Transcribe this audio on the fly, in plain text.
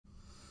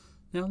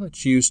Now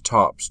let's use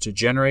tops to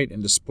generate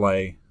and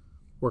display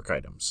work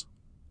items.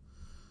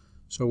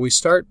 So we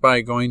start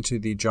by going to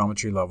the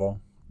geometry level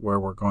where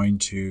we're going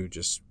to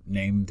just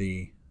name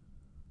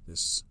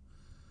this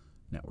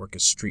network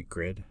as street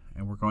grid,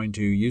 and we're going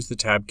to use the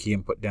tab key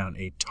and put down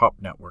a top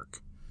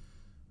network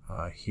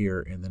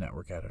here in the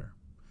network editor.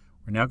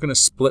 We're now going to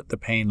split the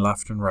pane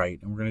left and right,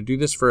 and we're going to do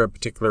this for a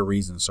particular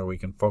reason so we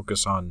can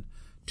focus on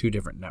two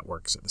different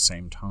networks at the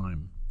same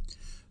time.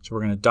 So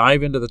we're going to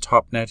dive into the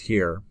top net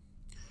here,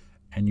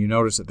 and you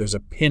notice that there's a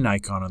pin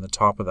icon on the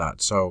top of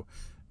that. So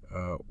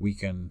we're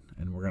going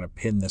to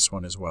pin this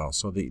one as well.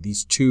 So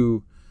these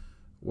two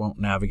won't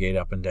navigate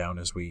up and down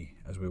as we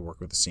work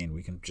with the scene.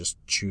 We can just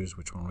choose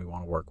which one we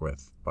want to work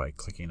with by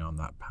clicking on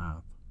that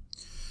path.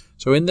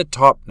 So in the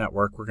top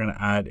network, we're going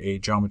to add a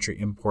geometry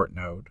import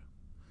node.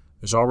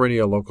 There's already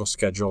a local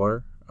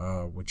scheduler,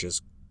 which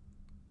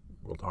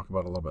we'll talk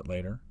about a little bit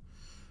later.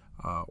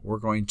 We're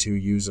going to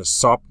use a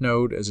SOP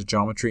node as a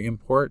geometry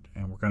import,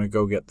 and we're going to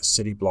go get the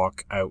city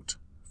block out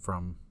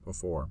from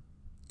before.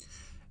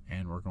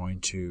 And we're going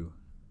to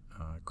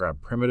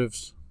grab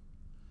primitives,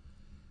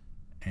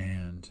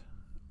 and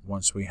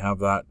once we have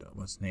that,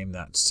 let's name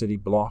that city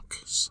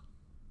blocks,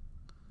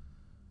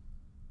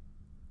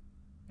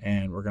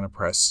 and we're going to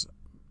press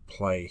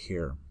play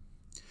here.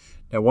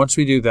 Now once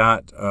we do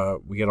that,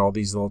 we get all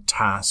these little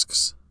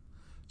tasks.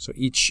 So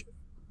each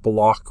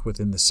block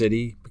within the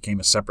city became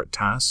a separate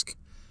task,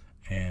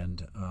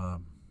 and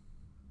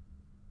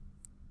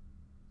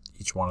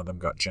each one of them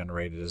got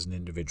generated as an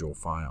individual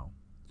file.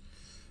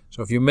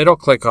 So if you middle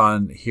click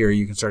on here,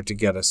 you can start to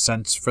get a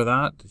sense for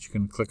that. You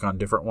can click on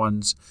different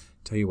ones,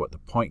 tell you what the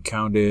point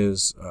count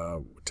is,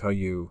 tell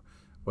you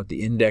what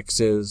the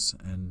index is,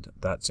 and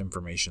that's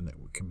information that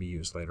can be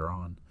used later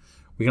on.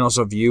 We can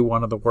also view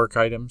one of the work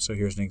items. So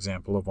here's an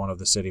example of one of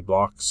the city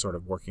blocks sort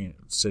of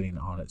sitting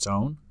on its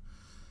own.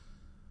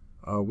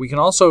 We can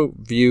also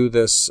view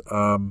this,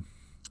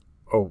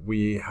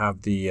 we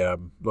have the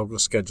local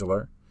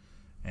scheduler,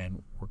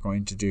 and we're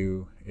going to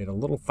do it a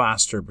little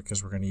faster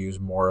because we're going to use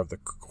more of the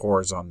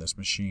cores on this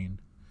machine.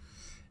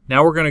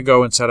 Now we're going to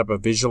go and set up a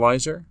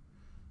visualizer.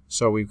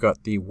 So we've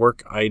got the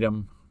work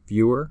item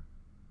viewer,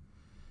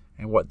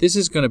 and what this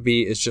is going to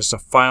be is just a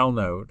file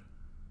node.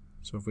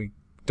 So if we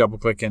double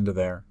click into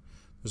there's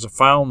a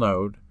file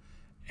node,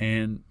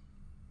 and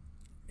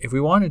if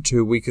we wanted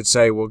to, we could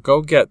say, well,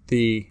 go get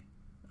the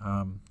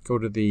go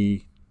to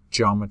the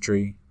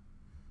geometry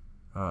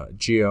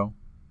geo,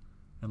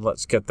 and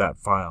let's get that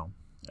file.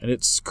 And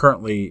it's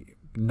currently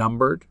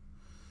numbered,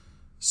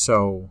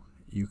 so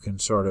you can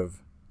sort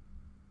of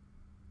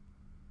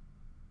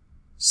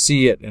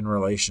see it in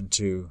relation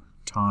to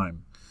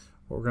time.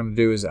 What we're going to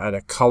do is add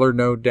a color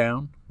node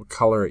down. We'll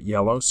color it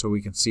yellow so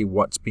we can see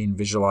what's being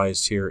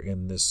visualized here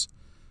in this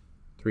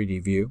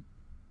 3D view,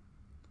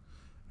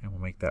 and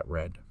we'll make that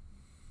red.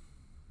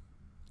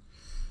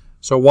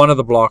 So one of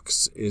the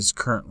blocks is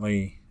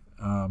currently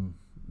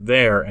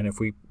there, and if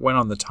we went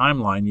on the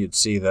timeline, you'd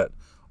see that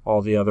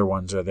all the other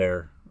ones are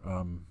there,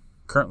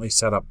 currently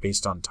set up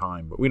based on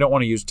time. But we don't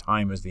want to use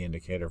time as the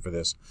indicator for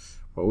this.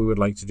 What we would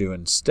like to do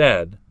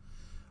instead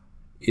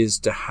is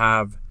to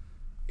have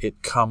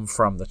it come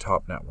from the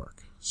top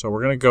network. So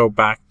we're going to go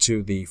back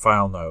to the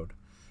file node,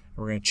 and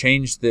we're going to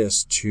change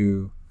this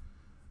to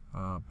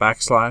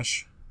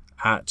 \PDG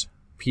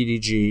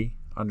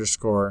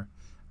 _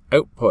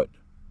 output,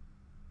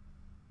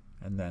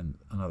 and then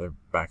another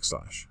 \.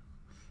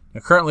 Now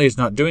currently it's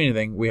not doing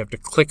anything. We have to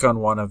click on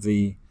one of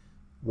the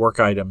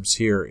work items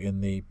here in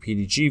the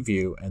PDG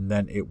view, and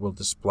then it will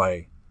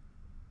display